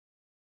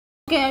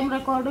Okay, I'm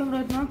recording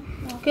right now.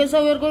 Okay,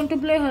 so we're going to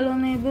play Hello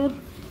Neighbor.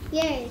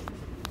 Yay.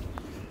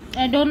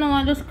 I don't know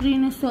why the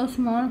screen is so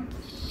small.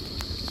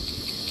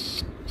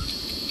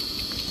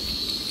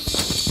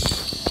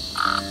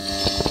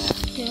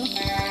 Okay.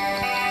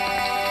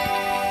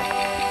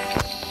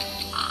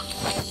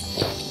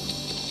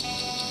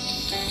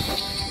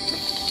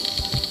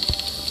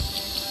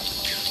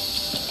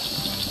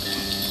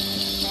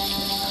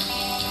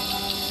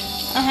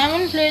 I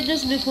haven't played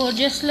this before.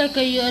 Just like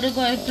a year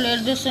ago I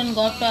played this and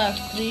got to Act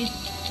 3.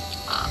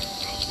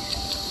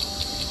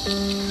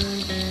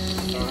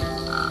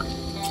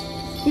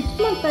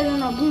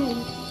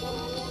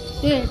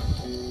 Wait.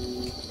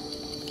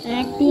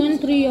 Act 2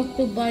 and 3 you have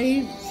to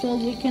buy, so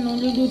we can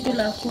only do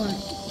till Act 1.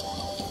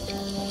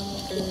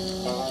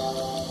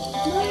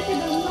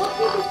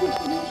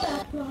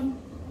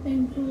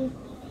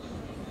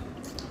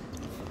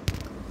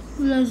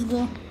 Let's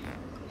go.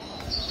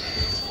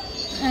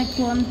 Act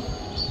 1.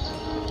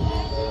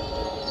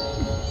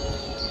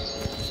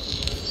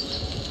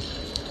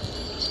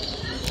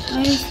 I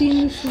have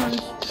seen this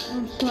once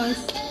or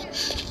twice.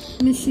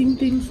 Missing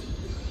things.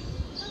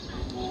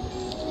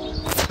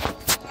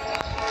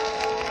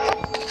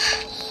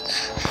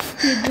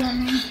 Kid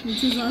running,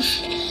 which is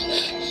us.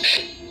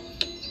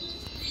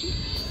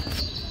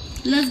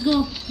 Let's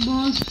go,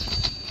 ball.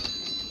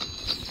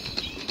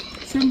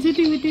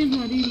 Sensitivity is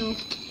very low.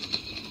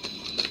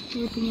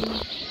 Wait a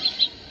minute.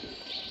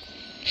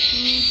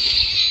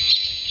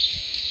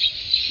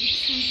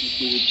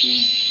 Sensitivity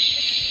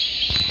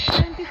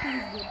 25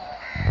 is good.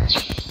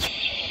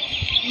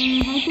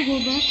 How to go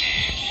back?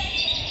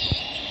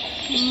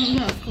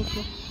 Yeah,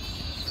 okay.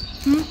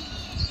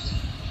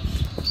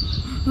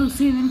 Oh,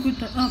 save and quit.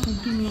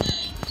 Continue.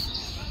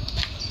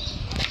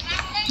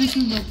 This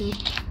is better.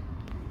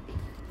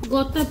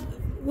 Got the.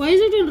 Why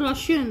is it in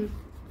Russian?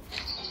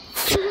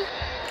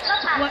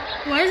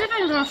 Why is it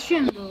in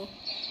Russian though?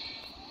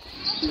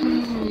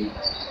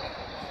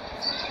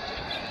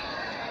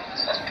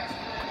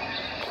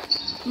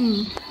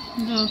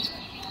 Yeah.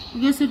 I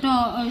guess it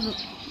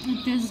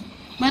is.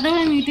 By the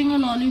way, I'm eating a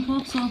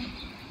lollipop, so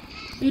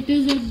it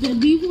is. The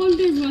default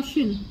is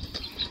Russian.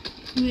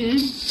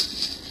 Weird.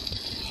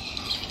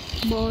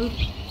 Ball.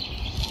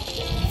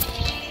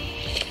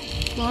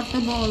 Got the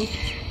ball.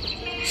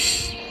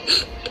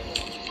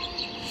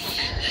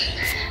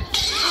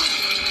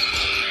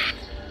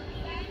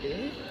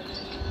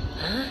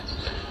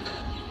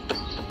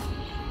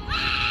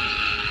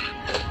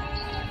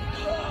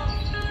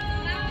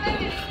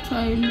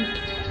 Child.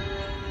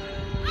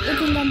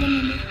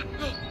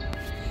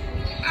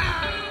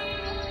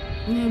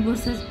 Neighbor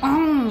says,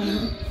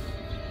 "Oh!"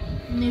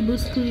 Neighbor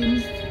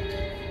screams.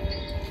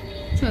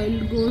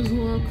 Child goes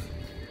work.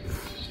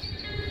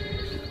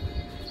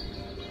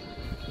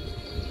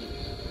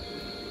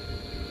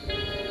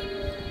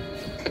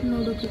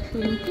 No, the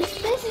picture. This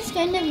place is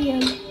kind of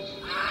weird.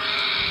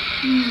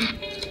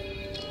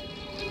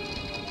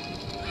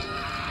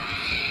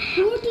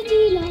 Who did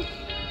he love?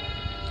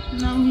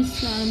 Now he's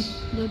sad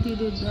that he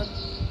did that.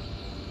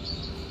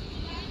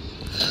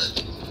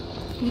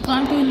 We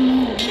can't even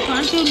move. We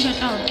can't even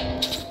get out.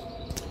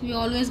 We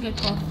always get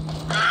caught.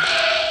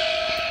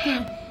 Okay.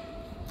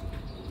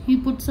 He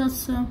puts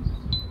us.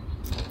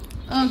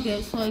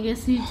 Okay, so I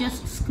guess he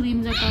just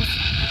screams at us.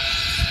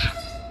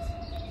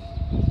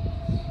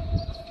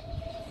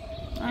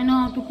 I know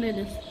how to play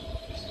this.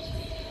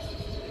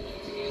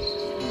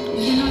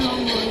 It's been a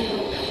long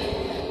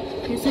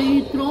while. Okay, so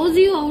he throws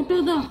you out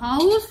of the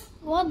house.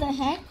 What the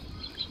heck?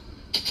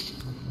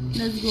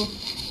 Let's go.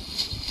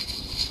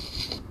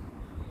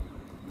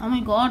 Oh my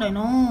god, I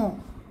know.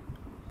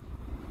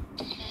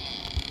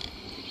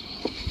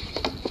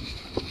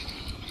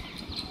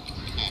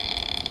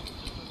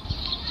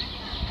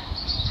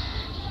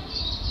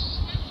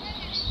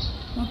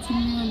 What's in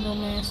here, the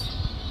mess?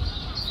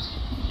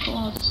 Oh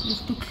god,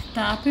 just to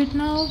tap it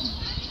now.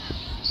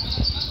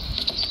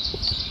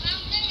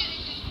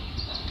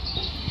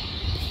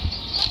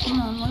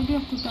 Come on, why do you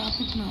have to tap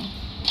it now?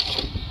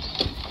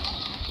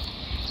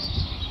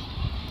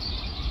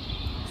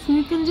 So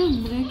we can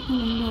just break the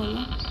window,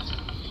 right?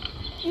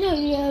 No,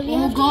 we have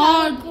oh to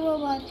god! have a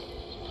crowbar.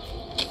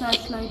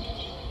 Flashlight.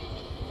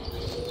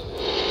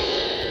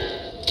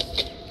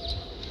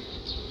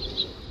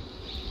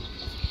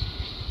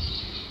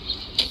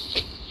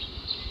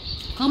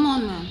 Come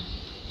on, man.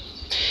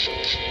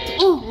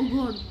 Oh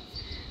god.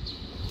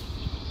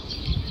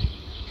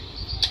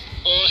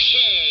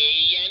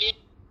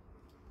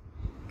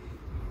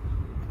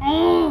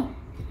 Oh!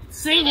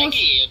 Say what?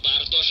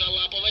 Bardzo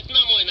лаповать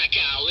на мой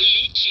накал,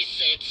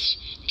 лічисець.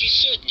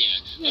 Сьогодні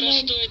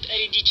ростует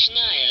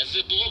рідічная,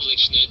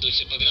 зиблоблачная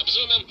дося по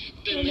грабзонам,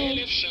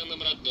 тенеля в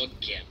шаном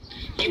радокке.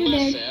 И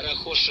масса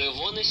рахошая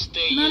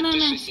вонистая,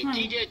 тышися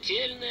тидя,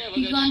 тельная,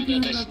 вагашина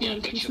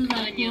досня,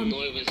 почукание,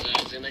 нойвы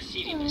за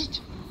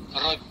насиленность.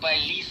 Рой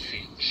полисы,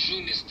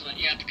 шумество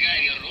и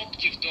отгави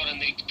робки в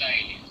торан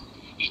рептайли.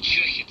 И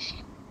чохится.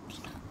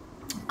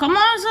 Come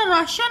on, is it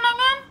Russian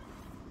again?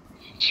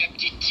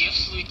 Чапти теф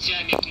с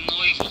лутями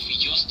гнойвов,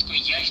 ёстку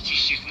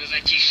ястищих на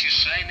затище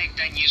шайны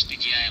некогда нещи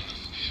дяемов.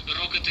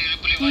 Роката и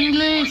ръблевали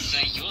English. за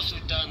йосу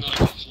да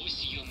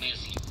норвоси ю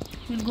мезли.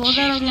 We'll go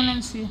there again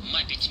and see.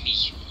 Мапить ми.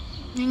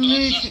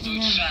 English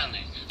Разастуют again. шаны.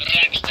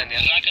 Ракстаны,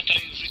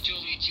 ракаторы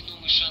жутелые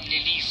тянумы шан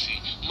лилисы.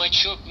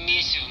 Мачок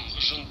месивым,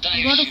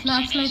 You got a жундающим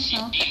flashlight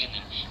now.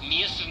 сибилиным.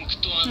 Месовым,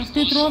 кто If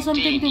they throw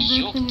something to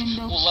break the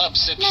window.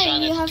 Улапсек No, you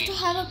шанет have ты. to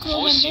have a crowbar,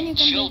 then Восемь you can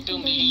break челпем the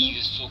window.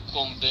 ливису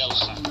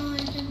комбелха. No,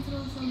 you can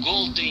throw some.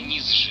 Голдый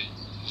низ же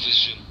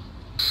выжим.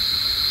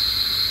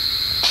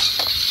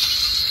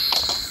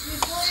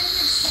 Before it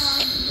gets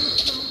charged,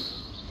 let's go.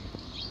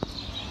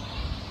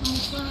 How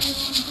far I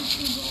wanted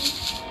to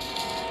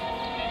go.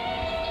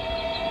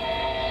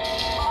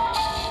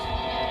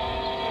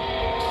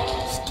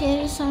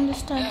 Scary sound is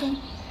starting.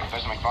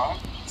 Professor McFarland?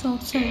 It's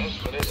outside.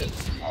 What is it?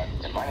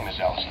 My name is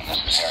Elson. This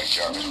is Harry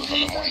Jarvis. We're from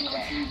the Morning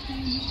Craft.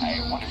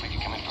 I wonder if we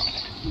could come in for a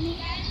minute.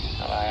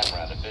 Well, I am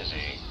rather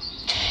busy.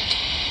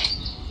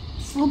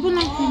 Open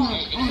up the door.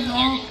 Oh no.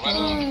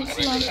 Oh, it's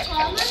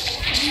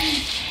locked.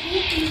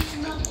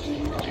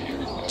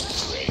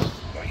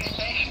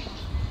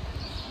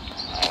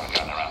 I haven't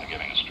gotten around to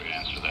giving a straight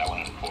answer to that one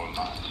in 4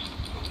 months.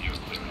 You're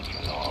clearing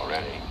things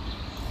already.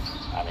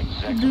 I'm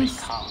executive This-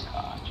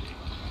 Comcom.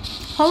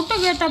 How to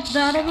get up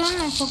there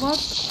again? I forgot.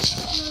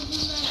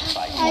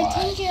 I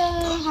think you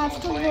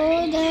have to go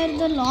there,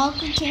 the lock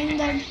thing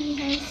that he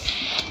has.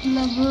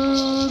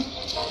 Level.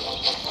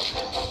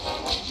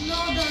 No,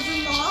 there's a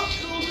lock.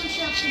 So we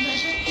have to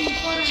get a key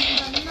for it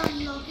and then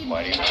unlock it.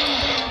 Why do you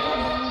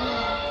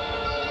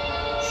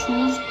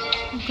Shoes.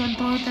 You can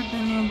throw it at the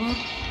neighbor.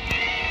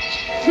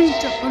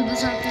 Chappal the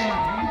cycle.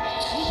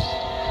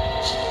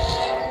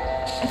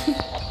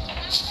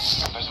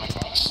 Professor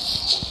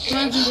McFarland?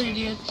 That's the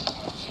idiot.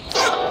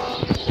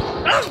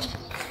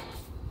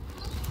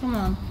 Come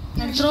on.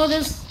 And throw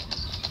this.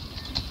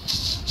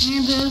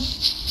 Neighbor.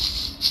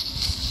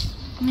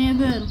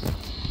 Neighbor.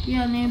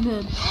 Yeah,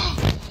 neighbor.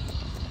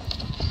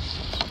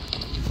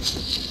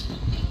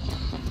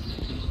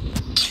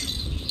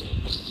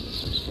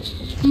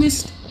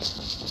 Missed.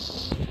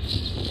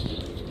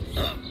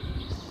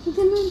 You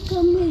cannot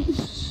come in.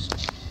 Because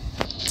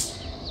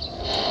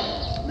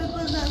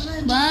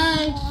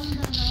Bye. on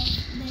the lock,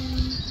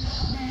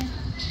 then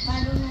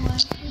I don't know what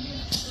to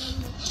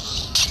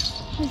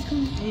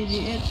do.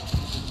 Idiot.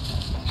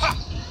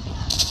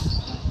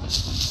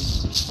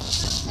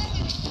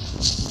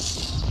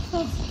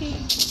 Okay.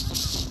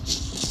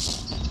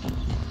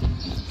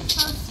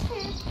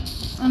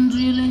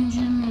 Unreal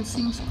Engine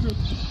missing script.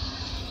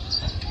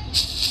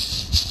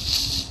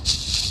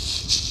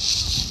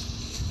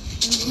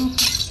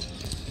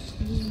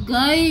 This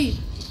guy.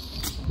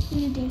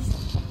 It is.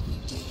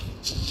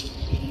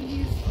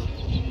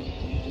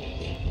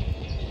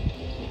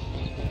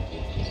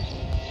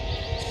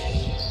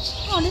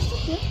 Oh, this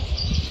is good.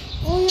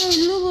 Oh yeah,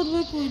 look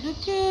at that.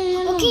 Okay,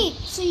 you know. Okay,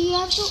 so you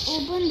have to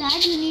open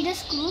that. You need a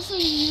screw, so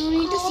you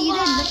need to see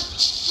the.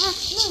 No,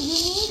 you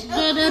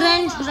need The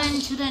wrench.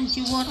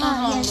 You got it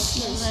wrong. yes.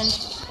 Wrench.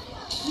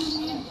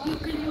 You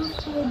can use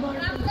crowbar.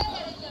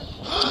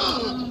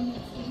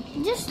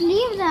 Just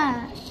leave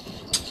that.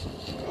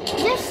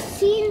 Just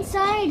see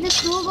inside the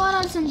crowbar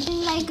or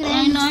something like that.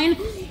 I know.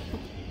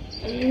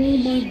 Oh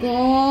my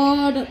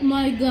god,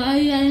 my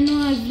guy, I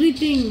know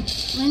everything.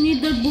 I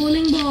need that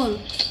bowling ball.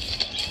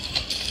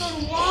 For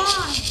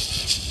what?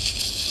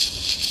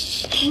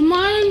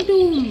 Mine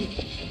too.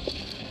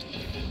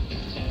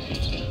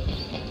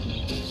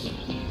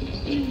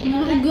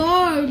 My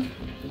god.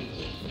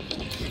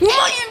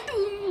 Mine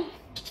too.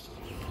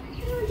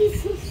 Oh,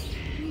 this is.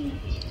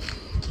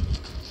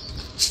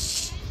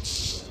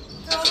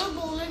 Throw a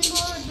bowling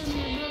ball at the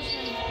neighbor's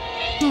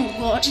head. Oh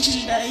god, he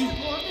died.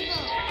 Go to the.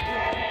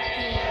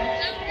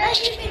 Like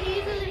you can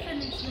easily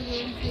finish the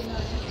game if you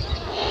like.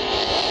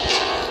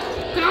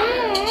 Come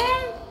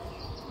on.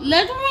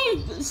 Let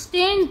me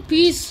stay in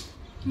peace,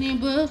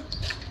 neighbor.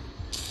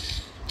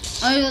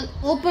 I will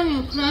open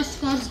your crashed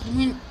car's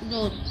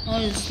door. Oh,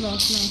 it's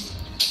locked now.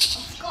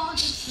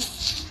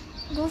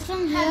 Go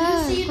from here.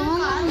 Have you seen a car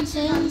Common which is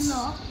sense.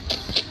 unlocked?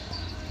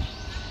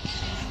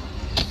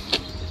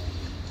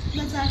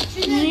 There's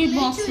actually Many a glitch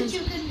boxes. which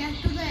you can get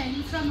to the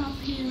end from up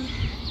here.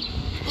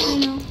 I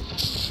know.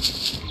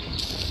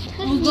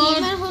 But Oh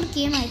God. neighborhood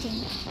came, I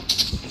think.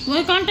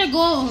 Why can't I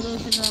go,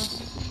 Roshida?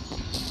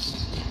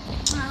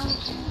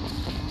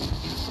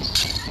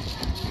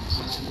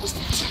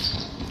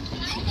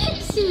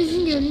 This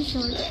isn't really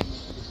short.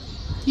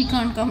 He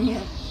can't come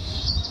here.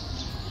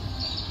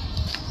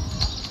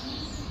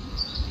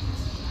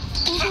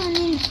 Also,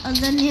 in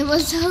other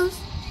neighbor's house.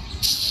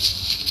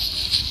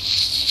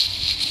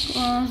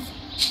 Cause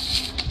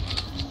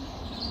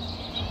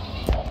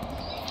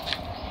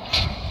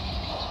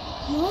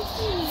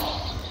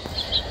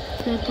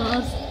the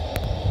cars.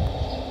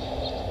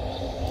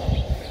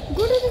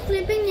 Go to the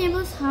flipping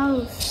neighbor's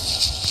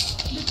house.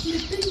 The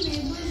flipping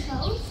neighbor's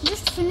house.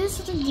 Just finish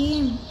the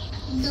game.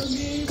 The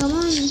game. Come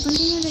on,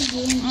 continue the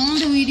game. I want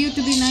the video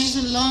to be nice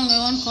and long. I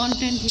want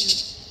content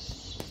here.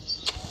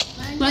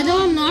 By the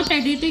way, I'm not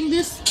editing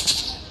this.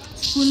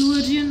 It's full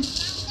version.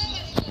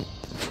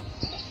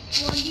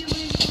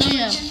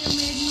 Yeah. Then you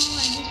made no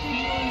edited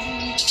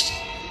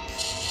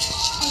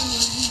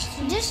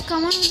version. Just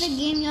come on with the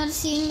game. You're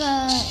seeing.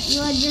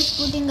 You are just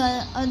putting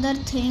other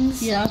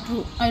things. Yeah,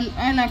 true.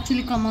 I'll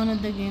actually come on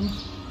with the game.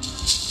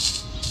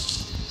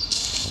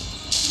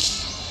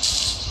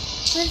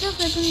 Where's the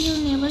freaking your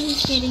neighbor?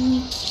 He's scaring me.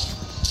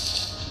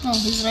 Oh,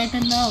 he's right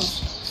in the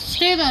house.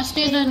 Stay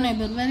there,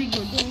 neighbor. Very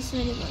good. Yes,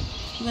 very good.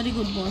 Very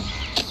good boy.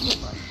 Good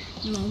boy.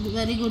 No,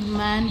 very good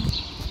man.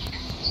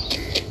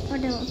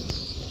 Whatever.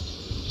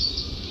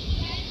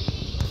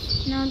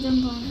 Now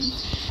jump on it.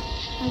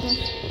 Okay.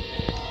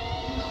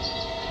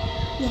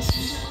 Yes.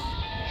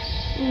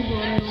 Oh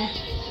god, no.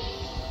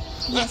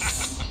 Yes.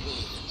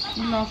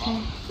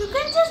 Laughing. You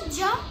can just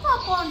jump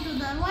up onto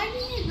that. Why do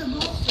you need the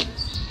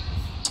boxes?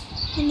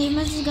 The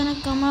neighbor is gonna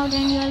come out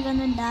and you are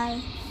gonna die.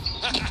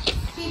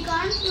 He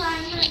can't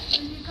climb it.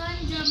 You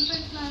can't jump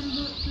and climb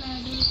the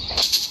ladder.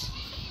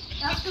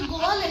 You have to go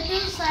a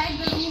little side.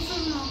 The roof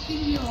is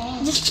knocking you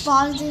off. Just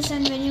pause this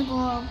and when you go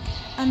up,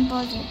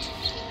 unpause it.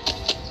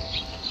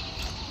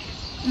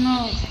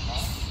 No.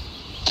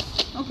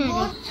 Okay,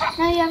 good.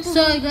 Now you have to.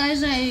 So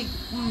guys,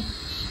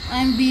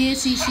 I'm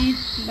BACC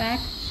back.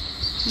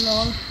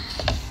 Lol.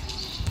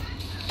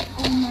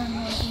 Oh my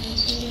god.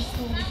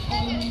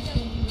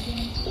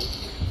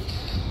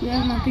 We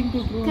have nothing to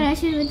throw.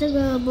 Crash it with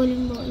a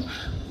bowling ball.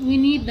 We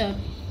need that.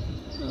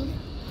 Throw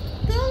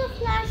the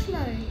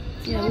flashlight.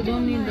 Yeah, we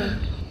don't need that.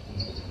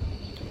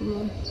 Come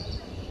on.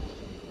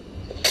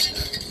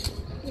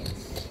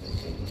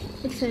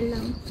 It fell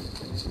down.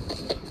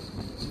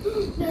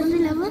 There's the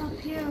lever? Up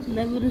here.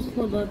 Lever is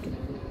for that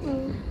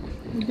Oh.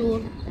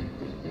 door.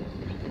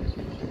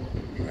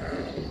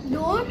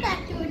 Don't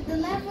activate the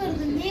lever.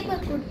 The neighbor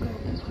could go.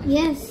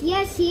 Yes.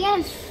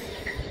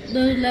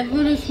 The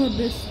lever is for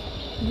this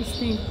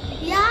thing.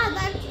 Yeah,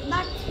 that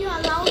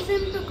allows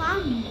him to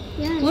come.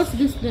 Yes. What's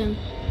this then?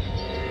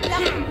 You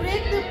have to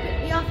break the.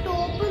 You have to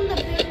open the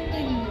pin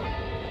thing.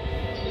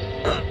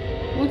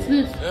 What's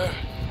this?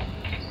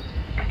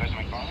 Mr.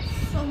 McFarland?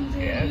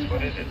 Something. Yes,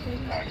 what is it?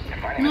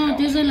 My name No, is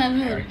there's a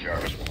lever. Eric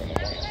Jarvis.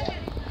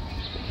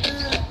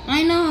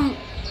 I know.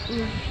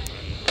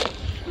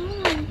 Oh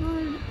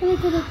my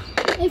god.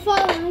 If I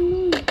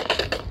know.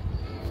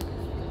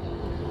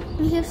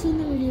 We have seen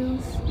the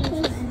videos. That's why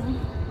I know.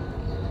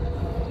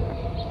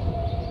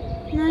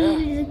 Now you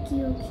need the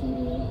key, okay.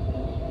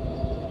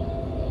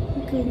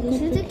 Okay, this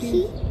is the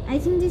key. I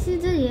think this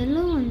is the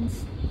yellow ones.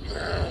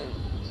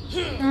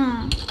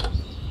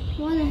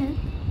 What the heck?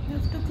 You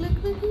have to click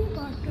the key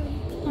button.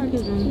 Okay, We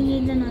then.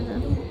 need another.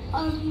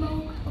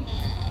 Unlock.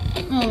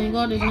 Oh my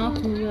god, it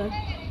knocked me back.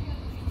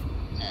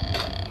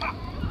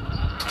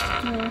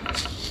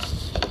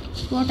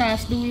 What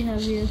ash do we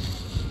have here?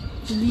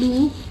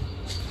 Blue,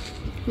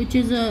 which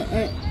is a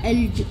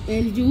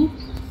Elgu.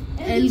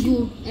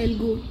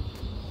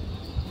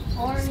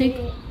 Sick.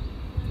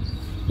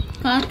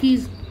 Car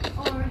keys.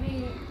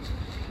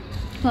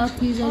 Car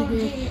keys are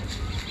here.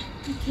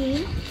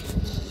 Okay.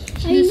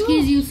 This key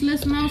is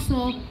useless now,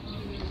 so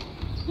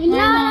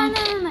No.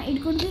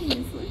 It could be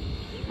helpful,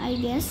 I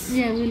guess.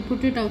 yeah, we'll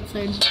put it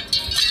outside.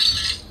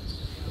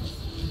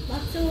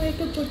 That's the way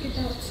to put it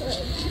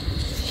outside.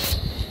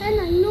 And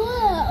I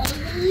know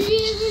we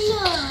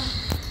will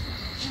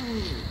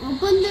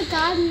open the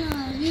car.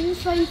 We will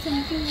find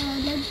something.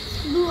 Let's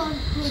do our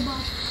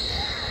crowbar.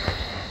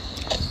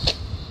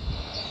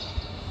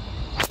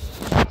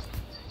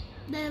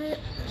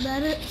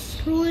 There is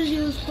screw is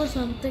used for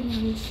something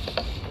else.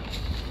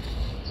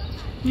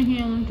 Maybe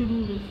I want to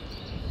do this.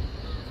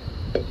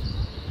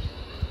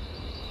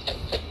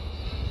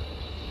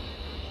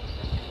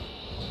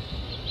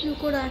 You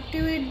could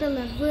activate the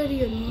lever.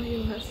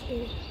 You have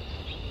to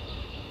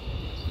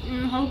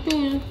How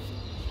to?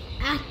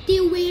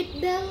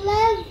 activate the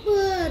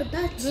lever.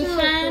 That's The how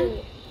fan?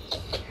 to.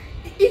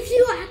 If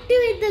you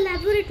activate the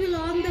lever, it will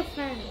on the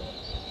fan.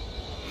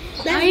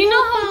 There's I no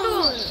know how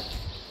power. to.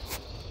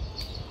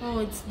 Oh,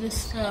 it's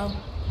this.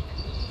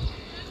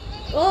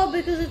 Oh,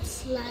 because it's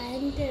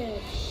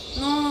slanted.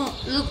 No,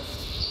 look.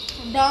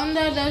 Down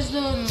there, there's the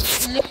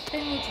lift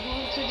thing which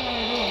goes to the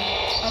road.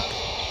 Up.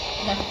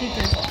 That's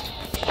it.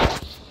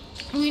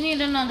 We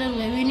need another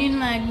way. We need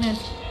magnet.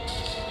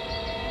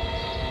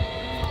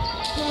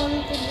 So we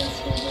can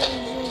just do the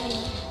zero.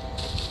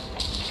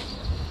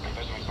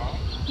 Mr. McFarland?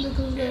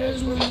 Because there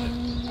is no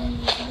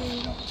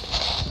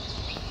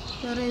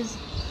There is.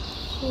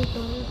 Who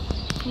told?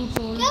 Who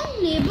told? Can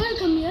neighbor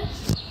come here?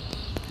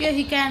 Yeah,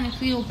 he can if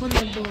we open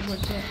the door,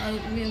 but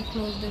we have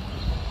closed it.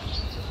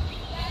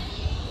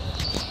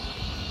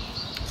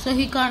 So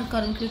he can't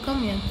currently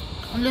come here.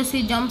 Unless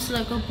he jumps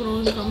like a pro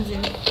and comes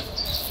in.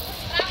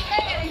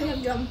 You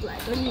have jumped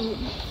like a noob.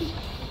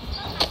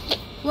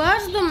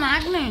 Where's the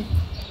magnet?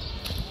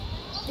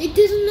 It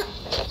is not.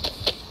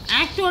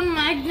 Act 1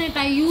 magnet,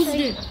 I used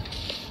it.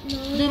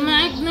 No. The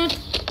magnet.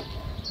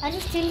 Are you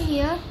still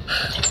here?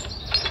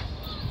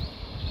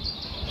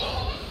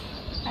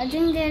 I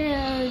think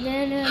there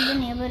the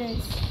neighbor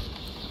is.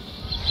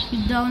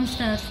 Is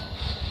downstairs.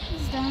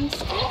 He's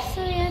downstairs,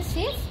 so we are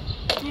safe.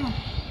 Yeah.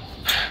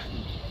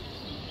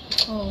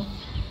 Oh.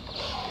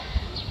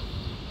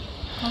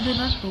 How did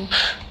that go?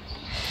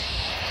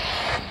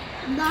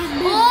 That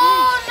did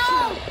Oh no!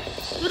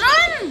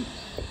 Run!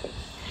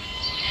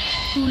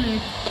 Too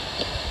late.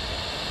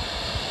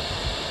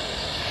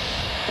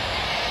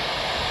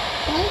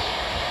 What?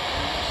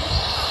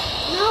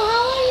 Now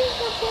how are you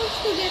supposed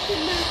to get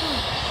it back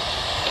up?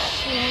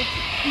 Like,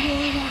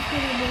 goes after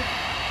a bit.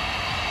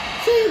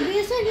 So you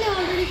basically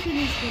already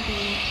finished the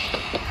game.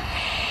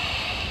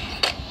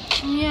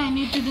 Yeah, I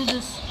need to do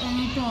this. I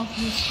need to off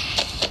this.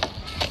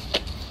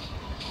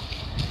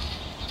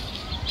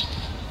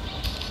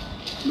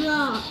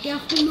 Bruh, you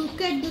have to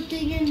look at the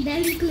thing and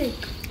then click.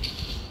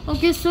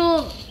 Okay,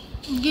 so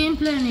game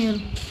plan here.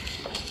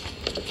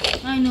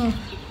 I know.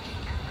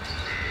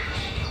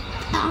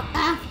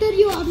 After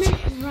you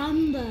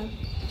run that.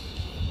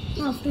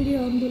 After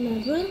you're on the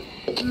level.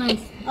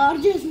 Nice. Or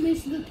just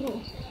miss the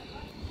throw.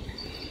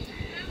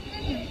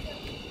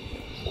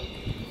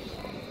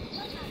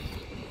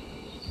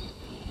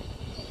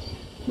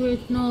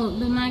 Wait, no,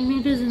 the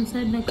magnet is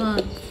inside the car.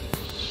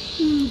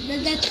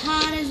 The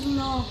car is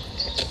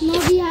locked. No,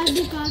 we have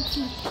the car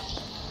key.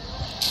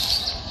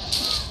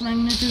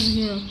 Magnet is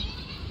here.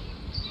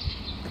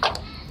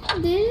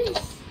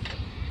 This?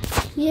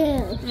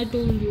 Yeah. I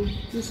told you.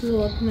 This is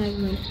what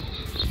magnet.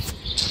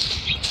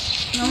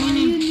 Now we You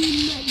need.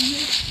 need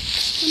magnet.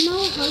 And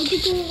now how to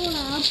go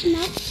up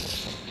now?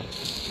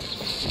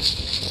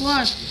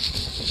 What?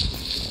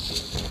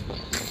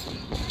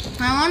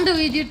 I want the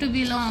video to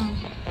be long.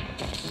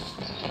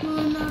 No,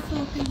 I'm not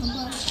talking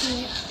about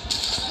it.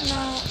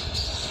 No,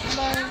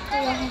 but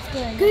you have to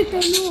end. Click, I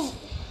know.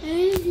 I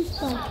need this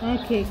part.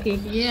 Okay,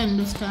 yeah,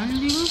 understand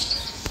you.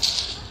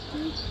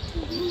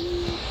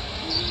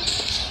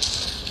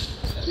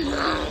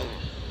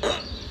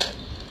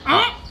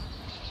 Ah!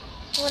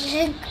 What the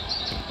heck?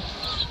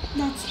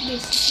 That's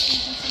basically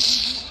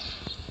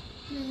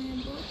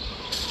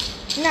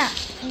Nah,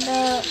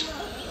 the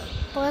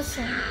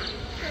person.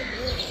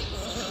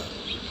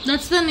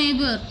 That's the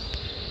neighbor.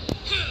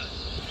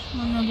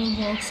 Another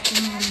box.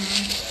 Come on,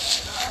 man.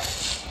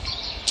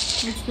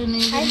 It's the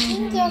neighbor. I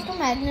think you have to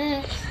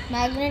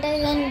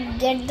magnetize and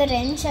get the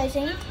wrench, I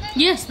think.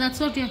 Yes, that's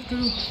what you have to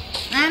do.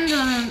 And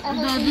the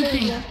other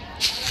thing.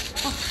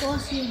 Of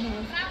course you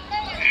have.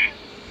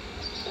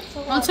 So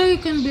what? Also, you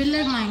can build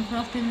like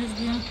Minecraft in this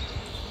game.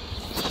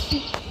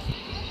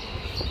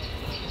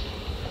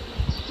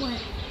 What?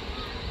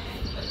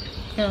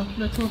 Yeah,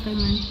 that's what I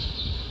meant.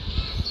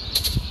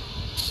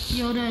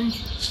 Your wrench.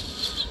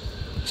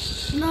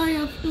 Now you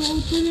have to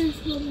open it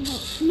from now.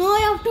 No,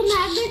 you have to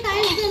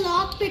magnetize the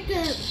lock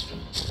picker.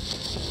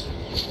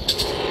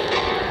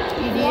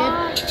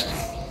 Idiot.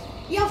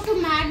 You have to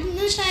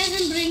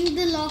magnetize and bring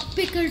the lock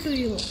picker to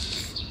you.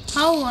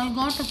 How? I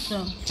got it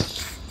there.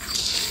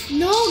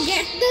 No,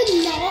 get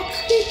the lock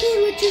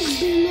picker which is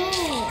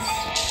below.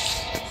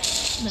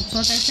 That's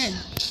what I said.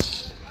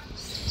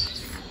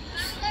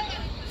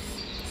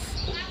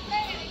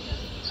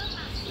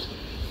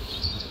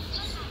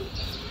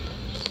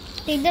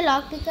 Take the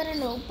lock picker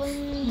and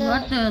open the.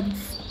 What the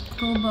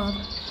crowbar?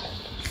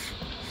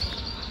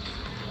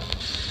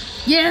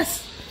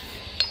 Yes!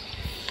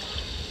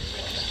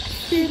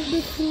 Take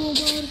the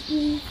crowbar,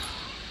 please.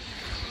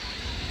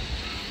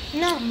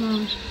 No.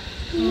 No.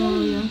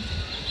 Oh, yeah.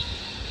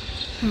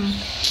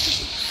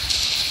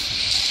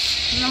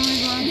 Now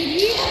we got Did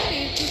we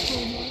take the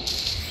crowbar?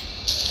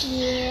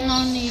 Yeah. no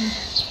need.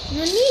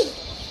 No need.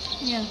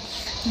 Yeah.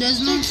 There's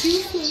no. It's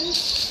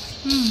useless.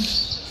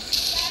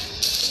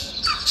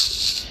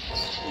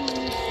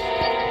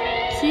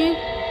 See?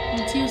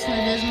 It's useless.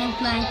 There's no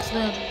planks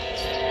there.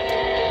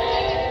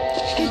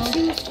 It's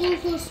useful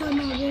for some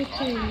other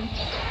thing.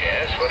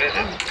 Yes, what is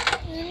it?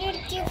 You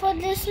need key for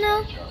this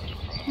now?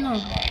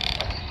 No.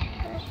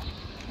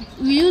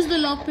 We use the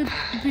lock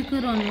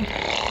picker on it.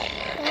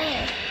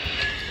 Oh.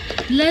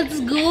 Let's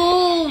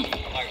go!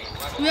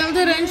 We have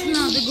the wrench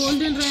now, the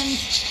golden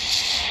wrench.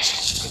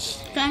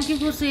 Thank you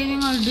for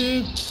saving our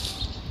day.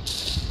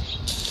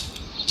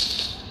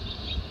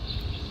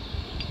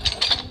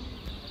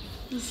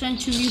 This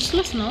wrench is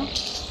useless now.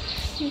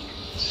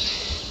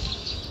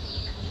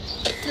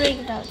 Throw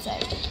it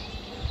outside.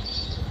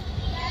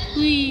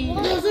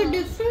 There's a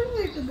different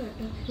way to get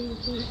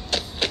it.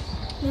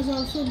 There's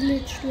also a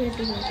glitched way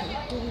to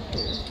get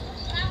it.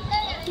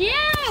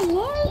 Yeah,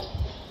 what?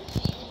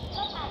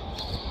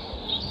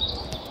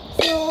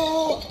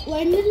 So,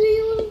 when did we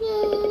use the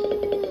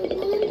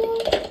golden ball?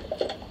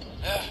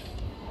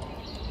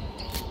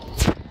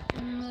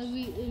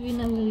 We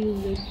never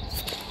used it.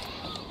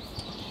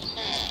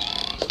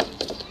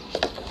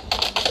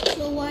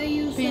 So why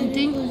you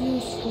Painting? said it was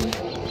useful?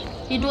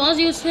 It was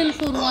useful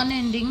for one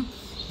ending.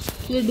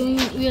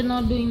 We are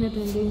not doing that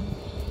ending.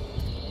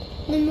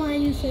 Then why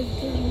you said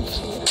it was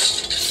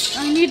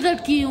useful? I need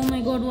that key. Oh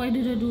my god, why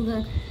did I do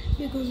that?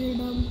 Because you're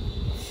dumb.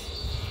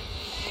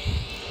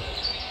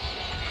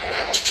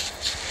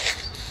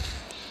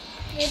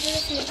 Wait for the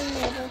sleeping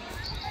neighbor.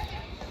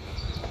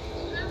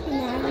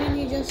 Imagine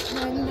you just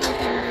hang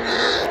that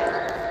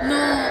and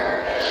No.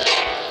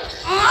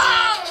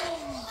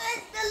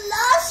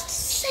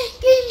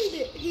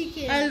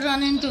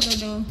 gonna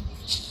do.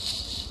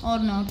 Or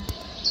not.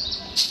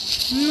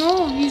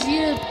 No, he's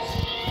here.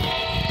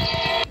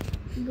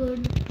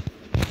 Good.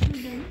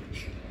 Done.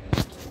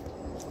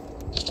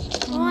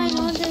 Oh, I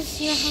know this.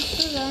 You have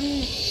to run.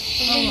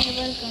 Then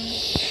never come.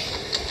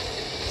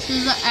 This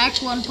is the Act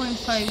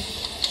 1.5.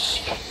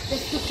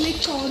 Just to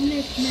click on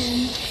it,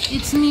 man.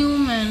 It's new,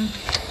 man.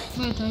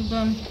 Wait, I've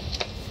done.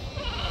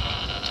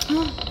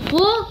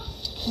 Oh!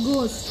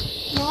 Ghost.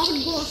 Not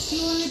ghost.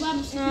 You only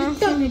got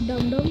clicked on it,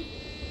 dum-dum.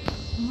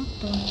 What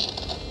the?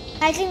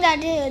 I think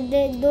that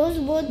those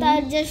both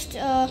are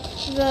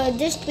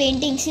just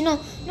paintings, you know.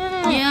 No.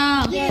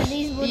 Yeah.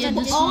 These both Yeah, are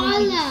this just All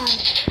paintings. are.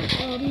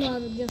 All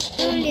are just.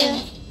 Oh, yeah.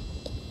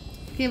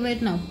 Okay,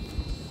 wait now.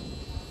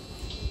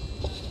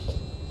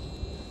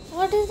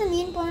 What is the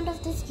main point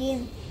of this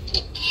game?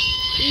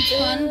 It's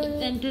fun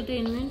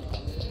entertainment.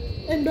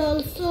 And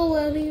also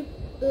very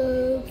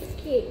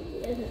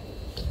scary.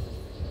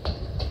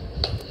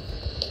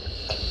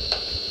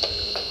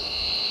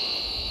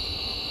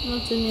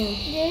 What's in here?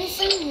 There is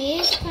some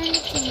maze kind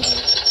of thing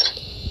there.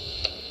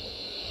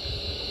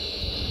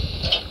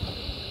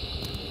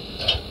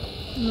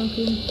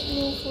 Nothing.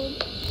 No food.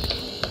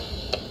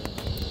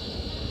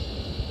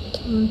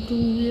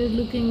 Two weird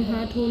looking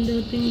hat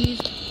holder thingies.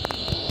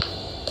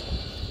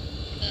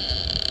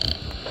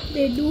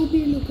 They do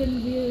be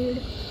looking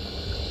weird.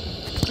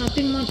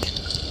 Nothing much.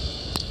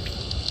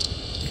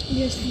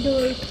 Just do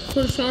it.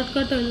 For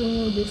shortcut, I'll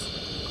know this.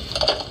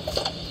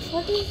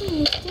 What is the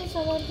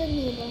mystery about the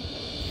neighbor?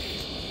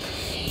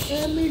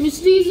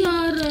 Mysteries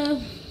are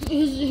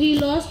he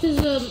lost his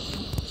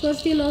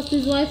first he lost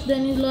his wife,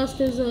 then he lost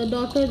his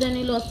daughter, then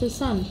he lost his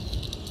son,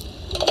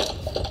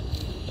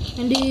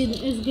 and he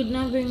is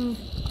kidnapping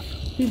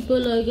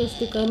people, I guess,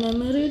 to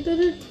commemorate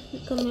it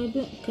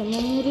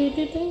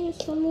I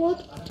guess,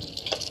 somewhat.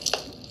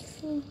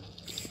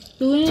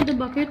 Do we need the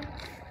bucket?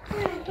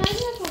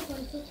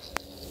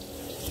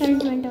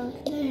 Current went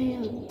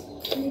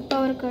out.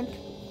 Power cut.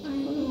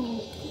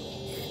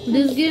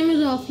 This game is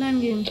an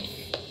offline game.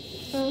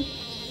 Oh.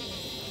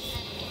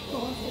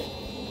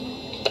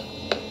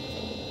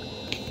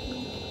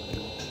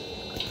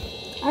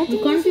 I You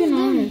think can't this be is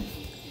on done. it.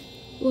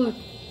 What?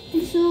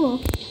 So,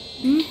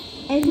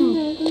 I think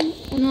No. I can.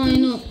 No, I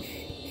know.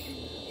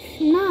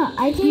 No,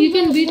 I think You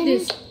can that beat there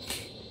this. is-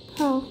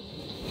 How?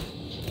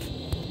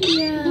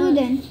 Yeah. Do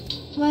then.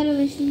 Why are we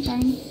wasting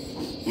time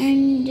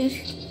and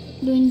just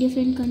doing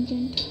different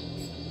content?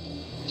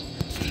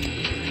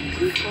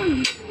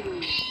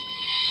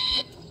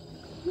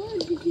 What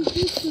did you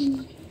do to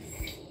me?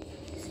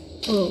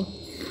 Oh,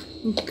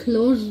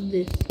 close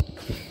this.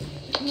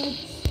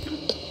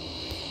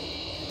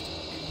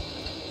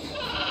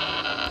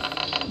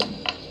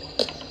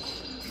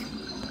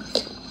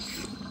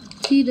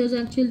 See, there's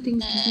actual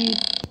things to do.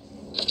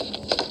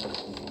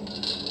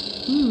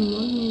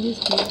 What made this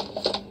do?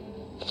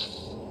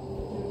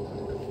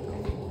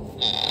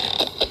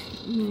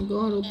 Oh my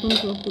god, open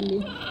properly.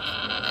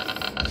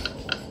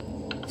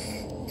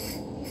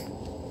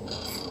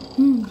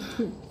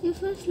 Your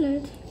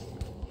flashlight.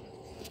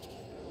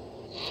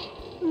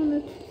 On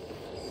it.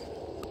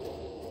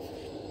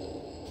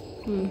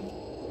 Hmm.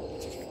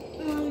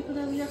 No, you could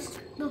have just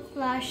the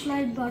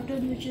flashlight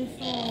button, which is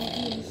so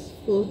obvious.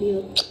 Oh,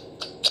 here.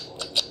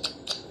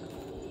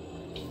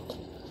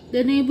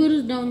 The neighbor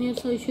is down here,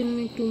 so I shouldn't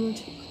make too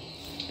much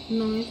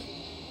noise.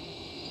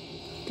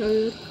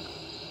 Tired.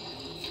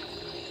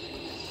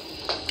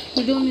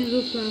 We don't need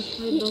a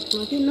flashlight that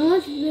much. You know why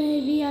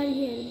we are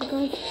here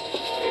because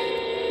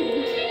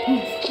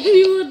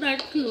You were that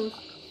close.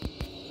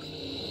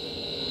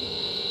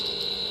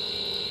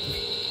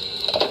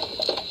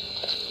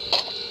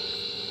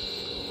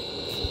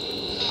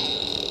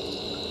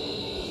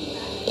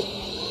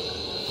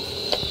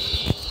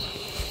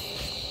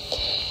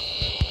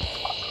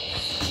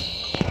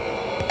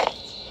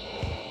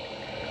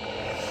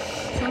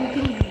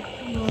 Something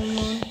going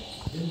on.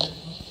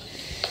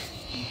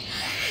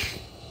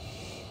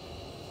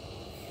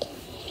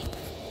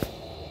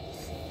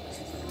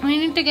 We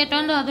need to get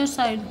on the other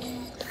side.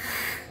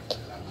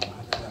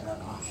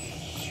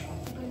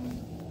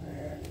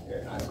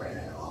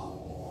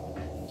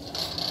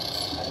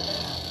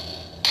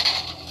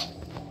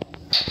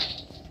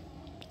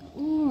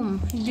 Ooh,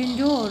 hidden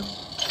door.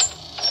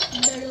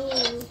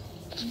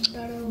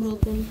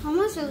 Broken. How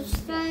much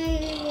subscribe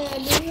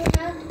do you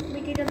have,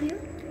 BTW?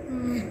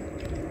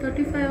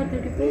 35 or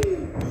 34?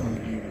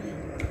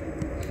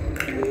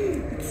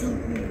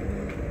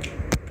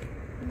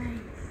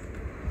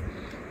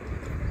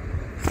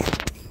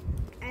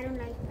 I don't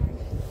like that.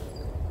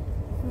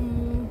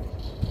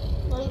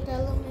 I'll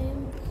tell them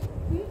name.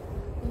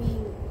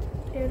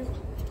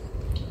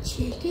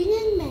 Chicken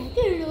and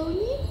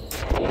macaroni.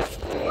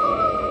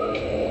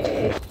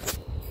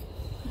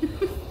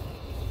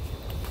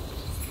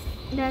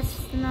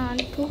 That's not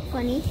too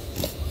funny.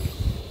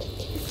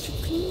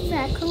 Chicken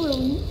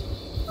macaroni.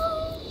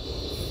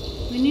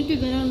 We need to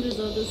get on this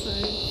other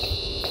side.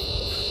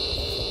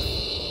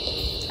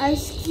 I'm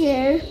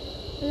scared.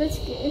 I'm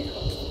scared.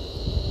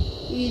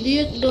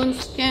 Idiot, don't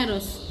scare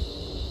us.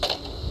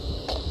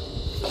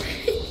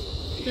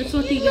 That's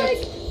what he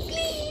gets.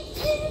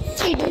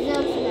 He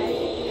deserves that.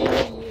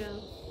 Yeah.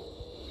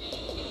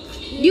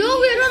 Yo,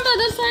 we're on the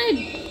other side.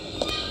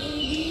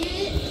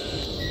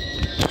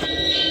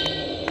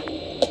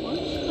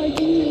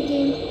 Hurting me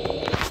again.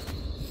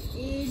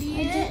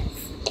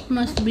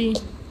 Must be.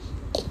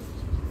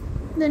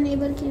 The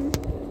neighbor came.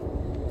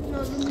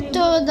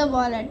 Throw the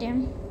ball at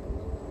him.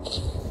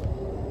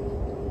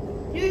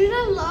 You should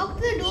have locked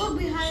the door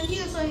behind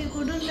you so he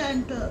couldn't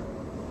enter.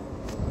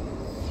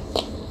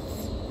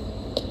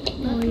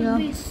 That would yeah.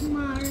 be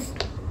smart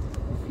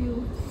of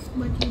you,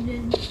 but you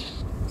didn't.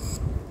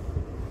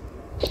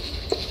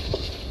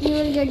 You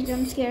will get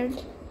jump scared.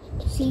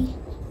 See.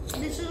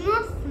 This is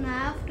not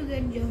FNAF to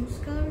get jump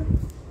scared.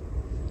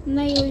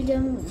 Now you will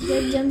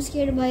get jump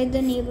scared by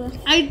the neighbor.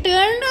 I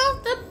turned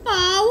off the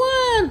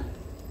power.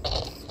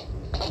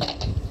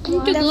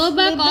 Need to go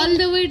back all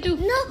the way to.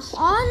 No,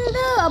 on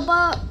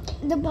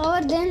the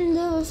power, then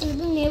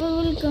the neighbor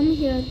will come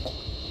here.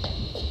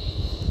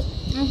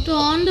 I have to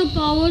on the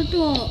power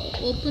to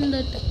open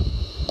that.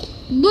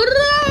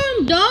 Burra,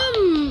 I'm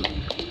dumb.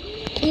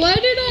 Why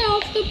did I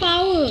off the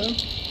power?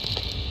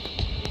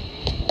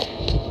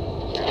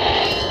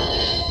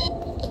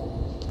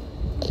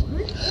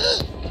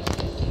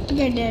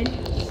 Get dead.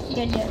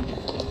 Get dead.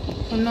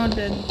 I'm not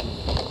dead.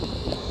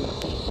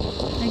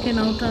 I can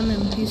outrun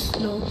him. He's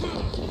slow.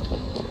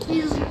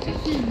 He's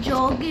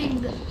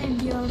jogging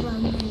and you're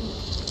running.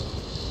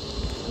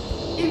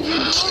 If you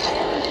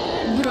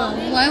don't Bro,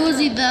 why was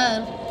he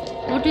there?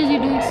 What is he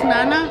doing?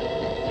 Snana?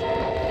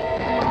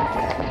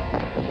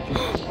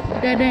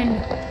 Dead end.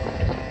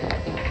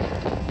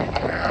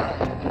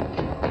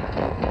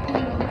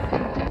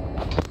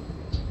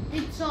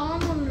 it's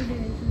on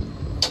already.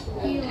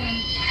 He on.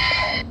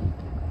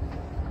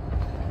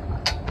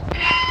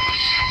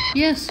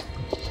 Yes.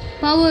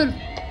 Power.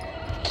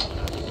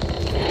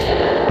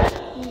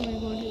 Oh my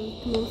god, you're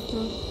close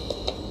now.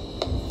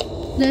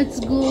 Let's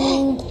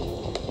go.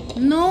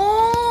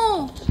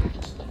 No!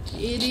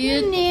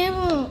 Idiot.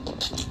 Neighbor.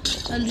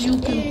 I'll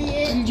juke him.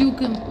 I'll juke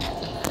him.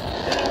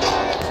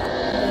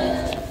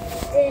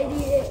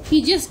 Idiot.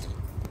 He just.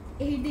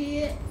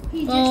 Idiot.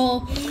 He just.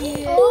 Oh.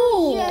 Idiot.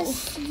 Oh!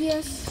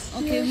 Yes.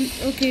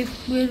 Okay,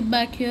 we're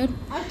back here.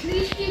 At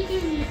least you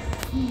can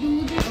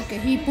do this. Okay,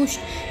 he pushed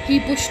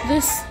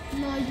this.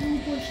 No, you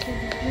pushed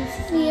it.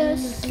 This is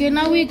Yes. Okay,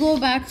 now we go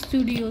back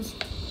studios.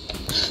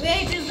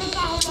 Wait, is the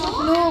power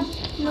off?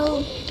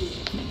 No.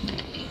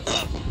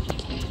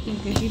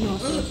 Okay, he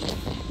lost it.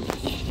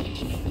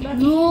 But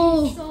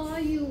No. he saw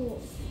you.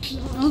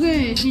 No.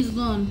 Okay, he's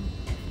gone.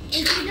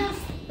 If he does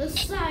the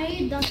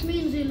side, that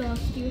means he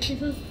lost you. If he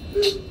does,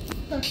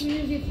 that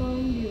means he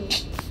found you.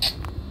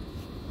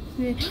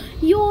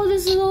 Yo,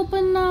 this is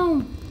open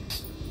now.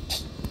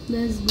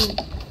 Let's go.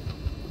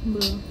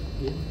 Bro.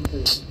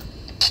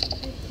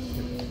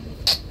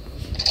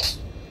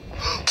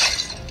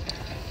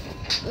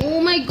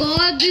 Oh my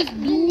god, this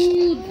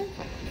dude.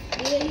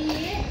 Oh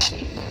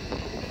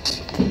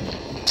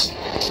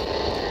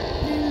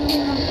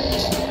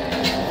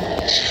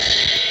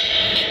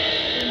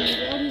my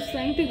god, he's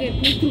trying to get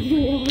me to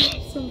do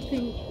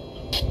something.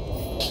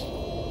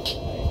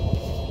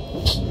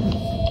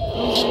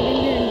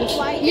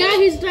 Yeah,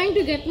 he's trying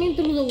to get me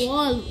through the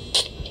wall.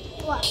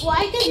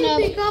 Why can you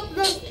pick up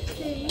the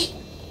thing?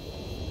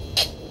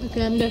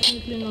 Okay, I'm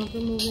definitely not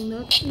removing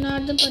that.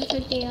 Not the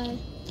perfect AI.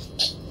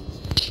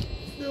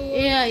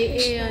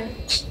 AI.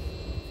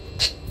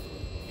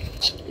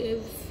 Okay.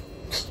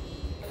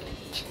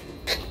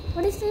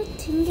 What is the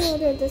thing over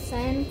there? The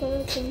cyan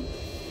color thing.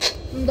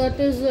 That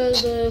is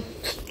the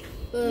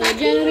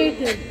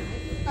generator.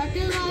 That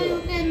is how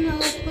you can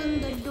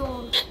open the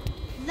door.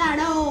 The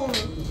door.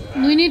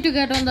 We need to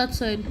get on that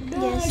side.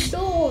 Yes.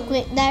 Door.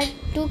 Quick, that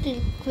too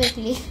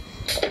quickly.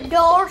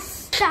 Door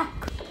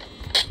stuck.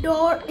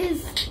 Door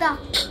is stuck.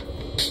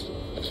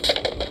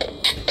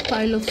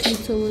 Pile of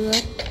seats over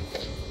there.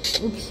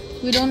 Oops,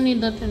 we don't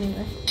need that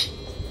anyway.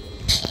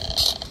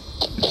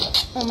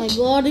 Oh my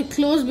god, it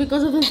closed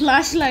because of the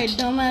flashlight.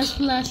 Dumbass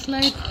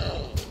flashlight.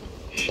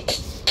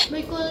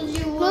 Because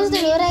you Close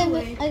the door,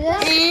 I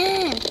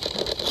guess.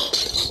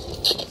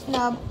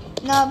 Knob.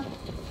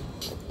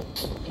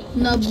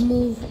 Nub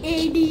move.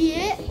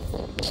 idiot.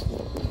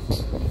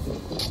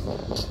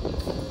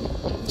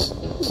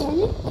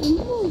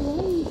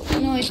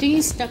 No, I think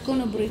he's stuck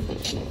on a brick.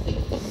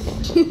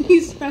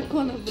 He's stuck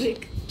on a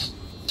brick.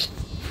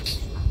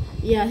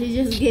 Yeah, he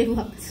just gave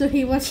up. So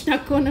he was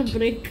stuck on a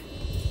brick.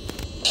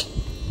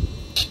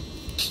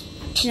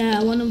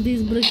 Yeah, one of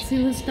these bricks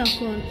he was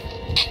stuck on.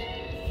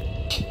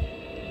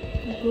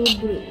 Go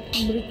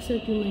bricks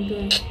at you, my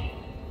guy.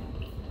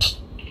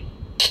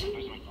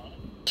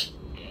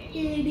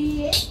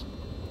 Idiot.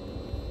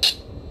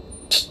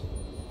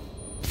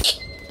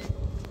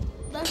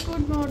 That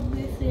would not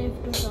be safe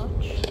to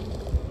touch.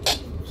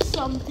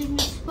 Something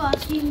is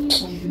sparking. You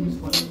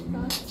should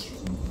not touch.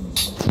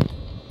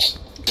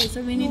 Okay,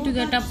 so we need to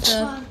get up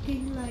there.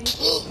 Sparking light.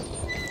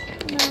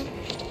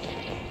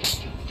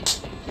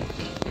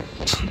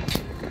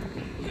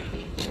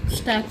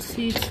 Stacked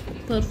seats.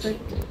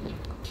 Perfect.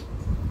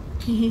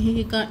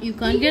 He can't. You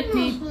can't get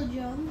me. Also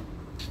jump.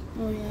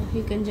 Oh yeah,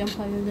 he can jump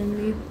higher than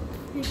me.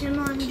 You can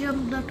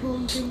unjump that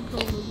whole thing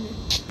probably.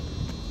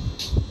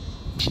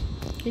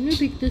 Can you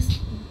pick this?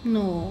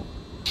 No.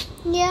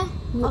 Yeah.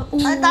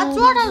 That's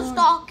what I was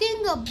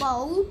talking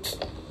about,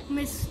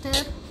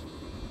 mister.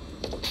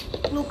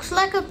 Looks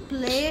like a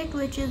plate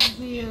which is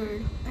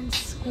weird and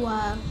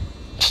square.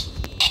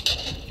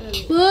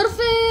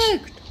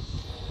 Perfect.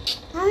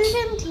 Now you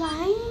can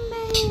climb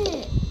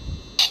it.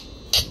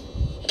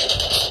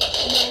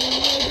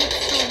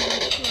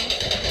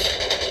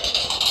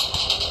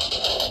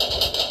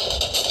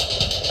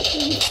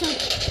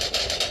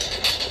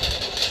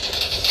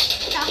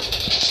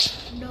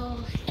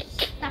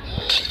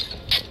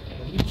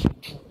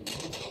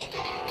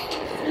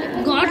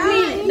 Got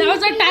me. There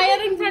was a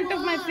tire in front of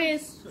my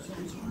face.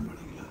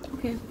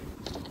 Okay.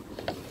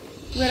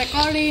 We're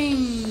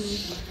recording.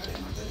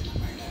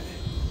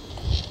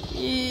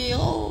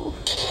 Yo.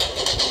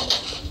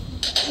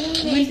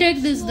 We'll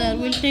take this there.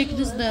 We'll take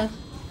this there.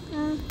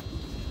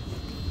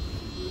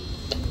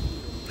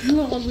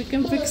 Oh, we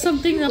can pick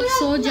something up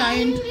so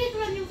giant.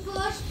 When you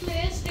first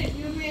placed it,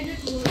 you made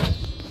it work.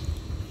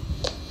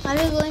 Are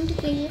we going to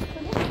KGF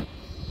today?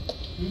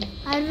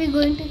 Are we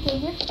going to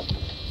KGF?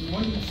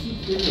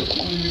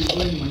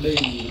 Going Monday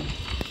evening,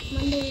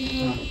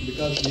 Monday.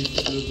 because these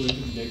people are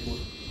going to Jaipur.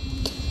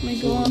 My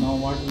So God. now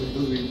what we'll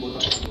do, we'll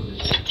both have to go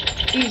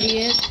there.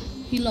 Idiot.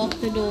 He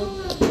locked the door.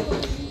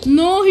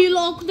 No, he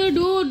locked the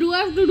door. Do I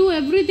have to do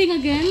everything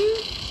again?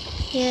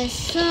 Yes,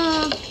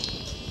 sir.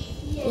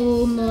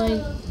 Oh my.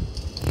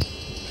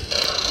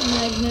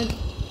 Magnet.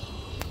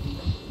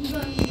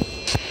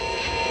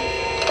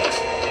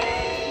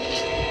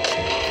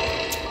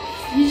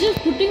 He's just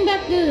putting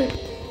back the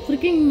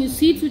freaking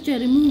seats which I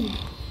removed.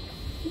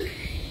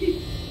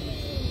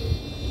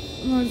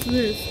 What's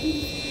this?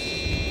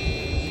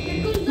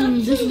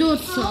 This door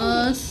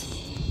sus.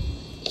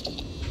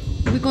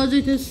 Because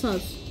it is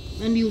sus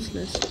and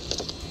useless.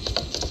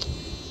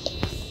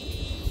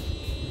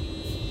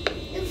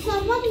 If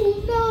someone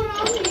moved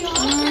around your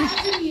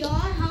cat in your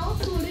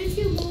house, wouldn't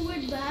you move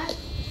it back?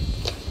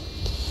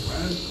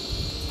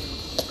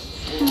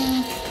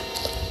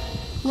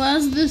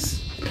 Where's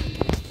this?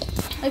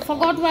 I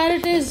forgot where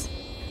it is.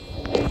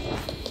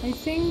 I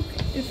think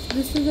if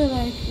this is the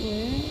right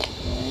way,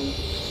 right?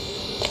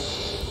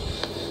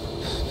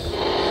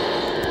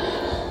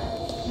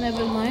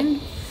 Never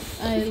mind.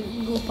 I'll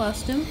go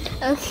past him.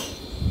 Okay.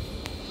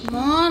 Come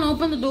on,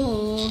 open the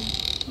door.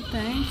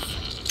 Thanks.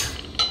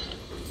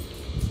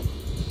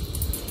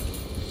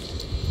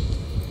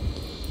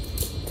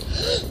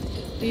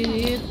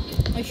 Idiot.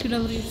 I should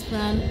have reached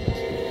Fran.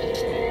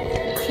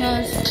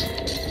 Chaz.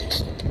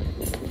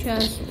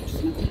 Chaz.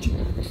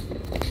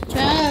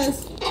 Chaz.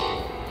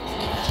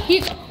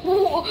 He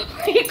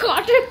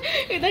caught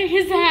it.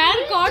 His hair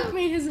caught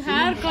me. His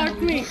hair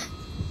caught me.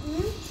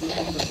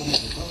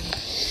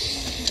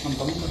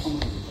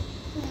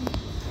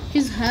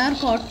 His hair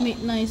caught me.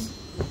 Nice.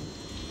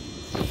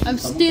 I'm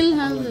still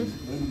have this.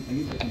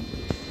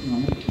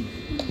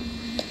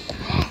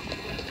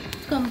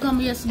 Come.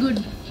 Yes,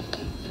 good.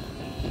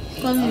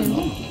 Come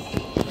here.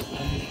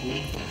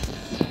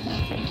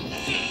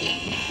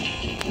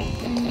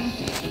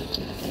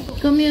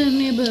 Come here,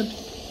 neighbor.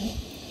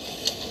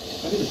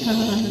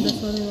 That's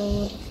what I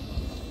want.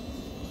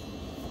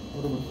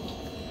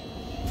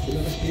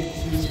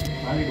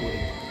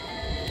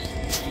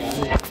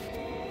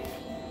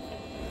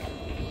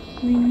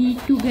 We need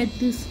to get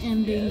this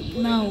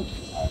ending now.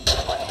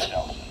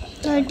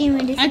 30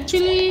 minutes.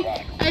 Actually,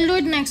 I'll do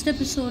it next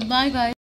episode. Bye, guys.